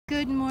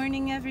Good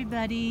morning,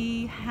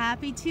 everybody.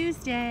 Happy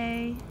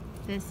Tuesday.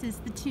 This is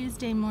the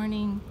Tuesday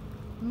morning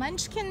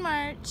Munchkin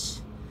March.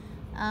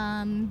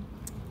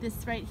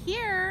 This right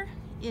here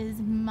is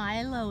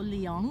Milo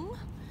Leung.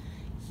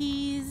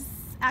 He's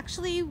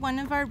actually one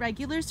of our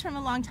regulars from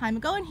a long time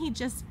ago, and he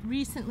just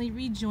recently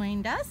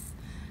rejoined us.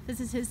 This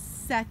is his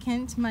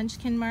second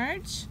Munchkin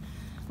March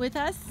with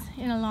us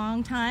in a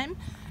long time,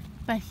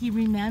 but he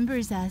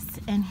remembers us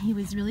and he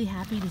was really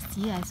happy to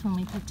see us when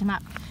we picked him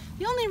up.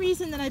 The only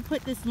reason that I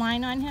put this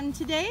line on him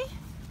today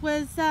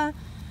was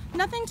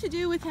nothing to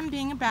do with him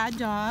being a bad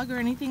dog or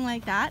anything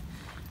like that.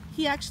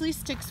 He actually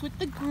sticks with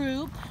the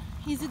group.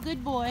 He's a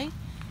good boy.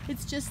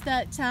 It's just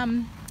that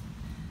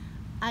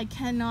I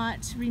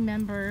cannot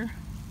remember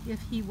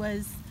if he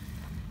was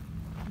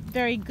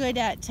very good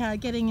at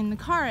getting in the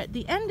car at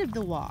the end of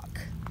the walk.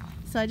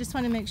 So I just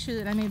want to make sure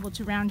that I'm able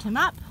to round him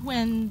up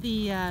when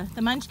the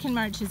Munchkin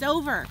March is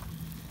over.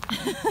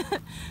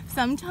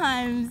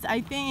 Sometimes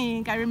I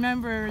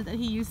remember that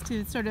he used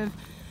to sort of,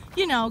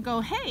 you know,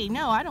 go, hey,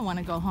 no, I don't want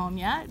to go home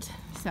yet.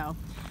 So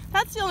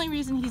that's the only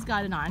reason he's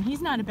got it on.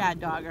 He's not a bad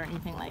dog or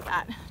anything like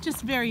that.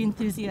 Just very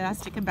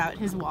enthusiastic about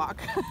his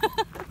walk.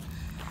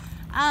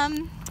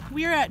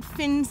 We're at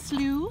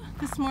Finslew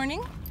this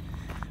morning,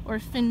 or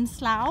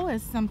Finslow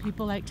as some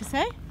people like to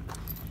say.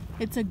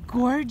 It's a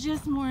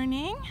gorgeous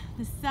morning.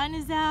 The sun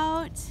is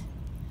out.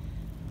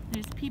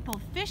 There's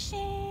people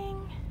fishing.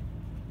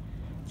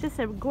 Just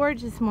a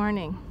gorgeous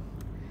morning.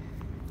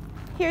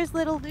 Here's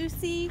little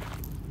Lucy.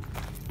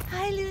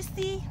 Hi,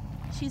 Lucy.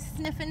 She's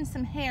sniffing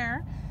some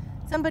hair.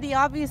 Somebody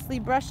obviously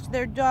brushed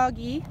their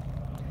doggy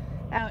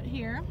out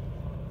here.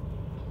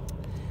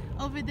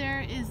 Over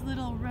there is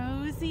little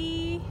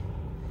Rosie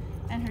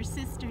and her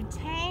sister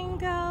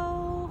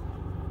Tango.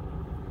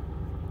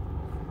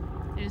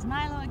 There's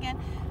Milo again.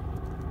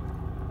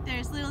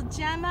 There's little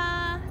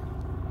Gemma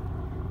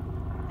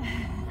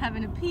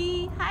having a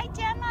pee. Hi,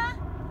 Gemma.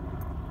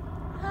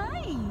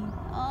 Hi.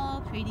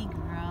 Oh, pretty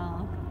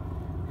girl.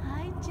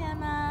 Hi,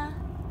 Gemma.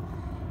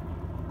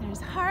 There's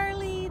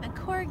Harley, the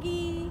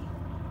corgi.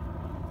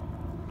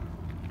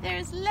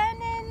 There's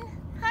Lennon.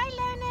 Hi,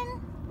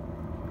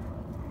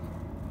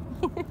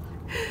 Lennon.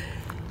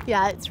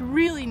 Yeah, it's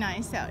really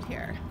nice out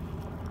here.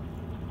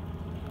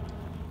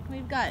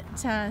 We've got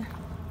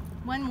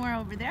one more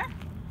over there.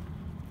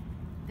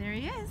 There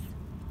he is.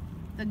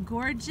 The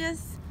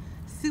gorgeous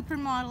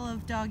supermodel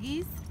of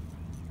doggies.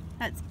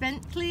 That's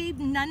Bentley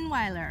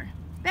Nunweiler.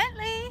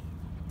 Bentley,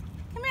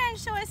 come here and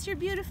show us your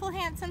beautiful,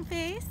 handsome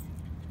face.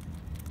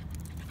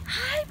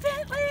 Hi,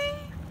 Bentley.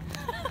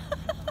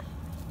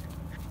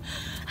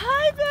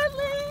 Hi,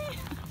 Bentley.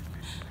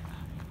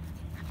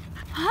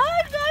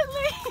 Hi,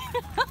 Bentley.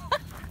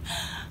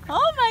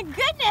 Oh my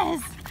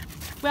goodness.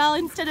 Well,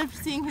 instead of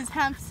seeing his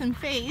handsome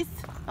face,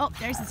 oh,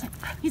 there's his,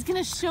 he's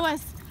gonna show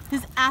us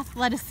his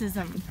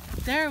athleticism.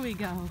 There we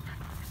go.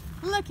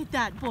 Look at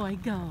that boy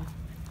go.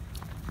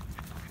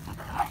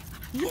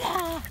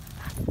 Yeah!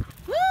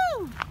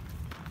 Woo!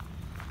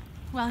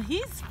 Well,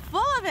 he's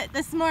full of it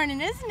this morning,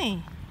 isn't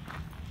he?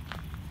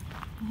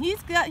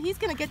 He's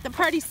gonna get the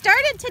party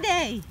started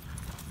today.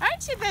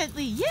 Aren't you,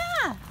 Bentley?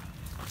 Yeah!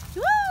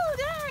 Woo!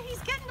 There,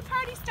 he's getting the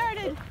party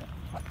started.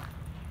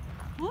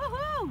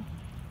 Woohoo!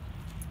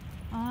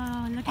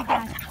 Oh, look at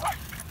that.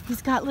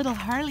 He's got little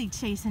Harley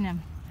chasing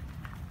him.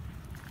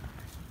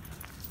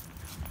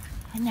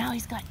 And now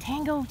he's got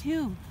Tango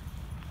too.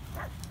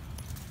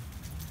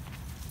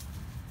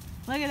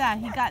 Look at that.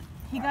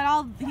 He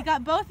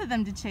got both of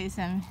them to chase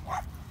him.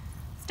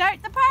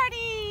 Start the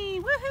party!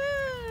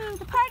 Woohoo!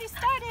 The party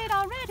started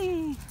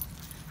already.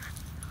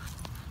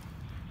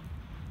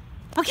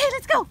 Okay,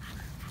 let's go.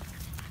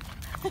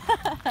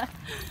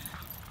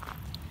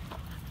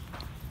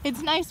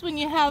 It's nice when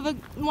you have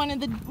one of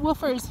the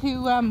woofers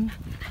who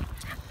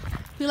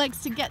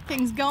likes to get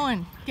things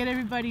going, get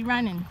everybody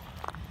running.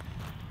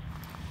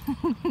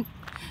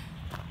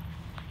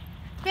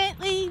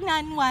 Bentley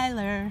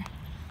Nunweiler.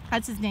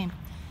 That's his name.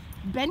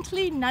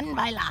 Bentley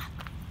Nunweiler.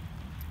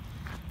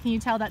 Can you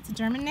tell that's a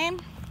German name?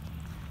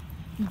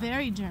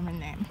 Very German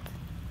name.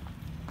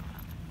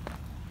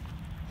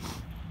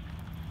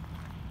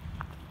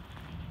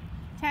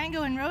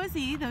 Tango and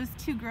Rosie, those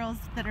two girls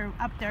that are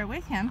up there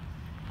with him,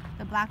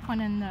 the black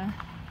one and the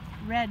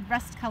red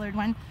rust-colored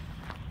one,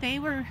 they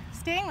were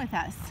staying with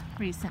us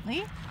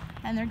recently,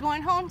 and they're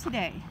going home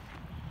today.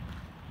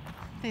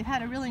 They've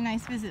had a really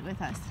nice visit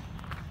with us,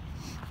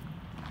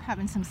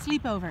 having some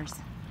sleepovers.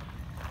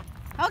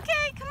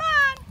 Okay, come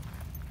on.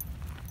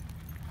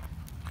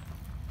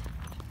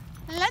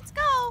 Let's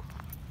go.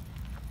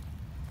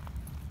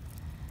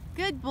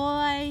 Good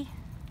boy.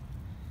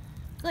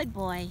 Good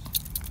boy.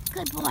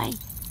 Good boy.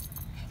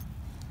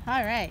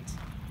 All right.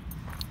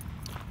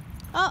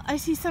 Oh, I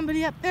see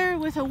somebody up there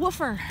with a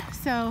woofer,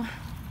 so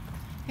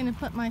I'm gonna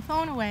put my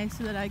phone away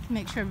so that I can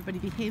make sure everybody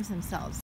behaves themselves.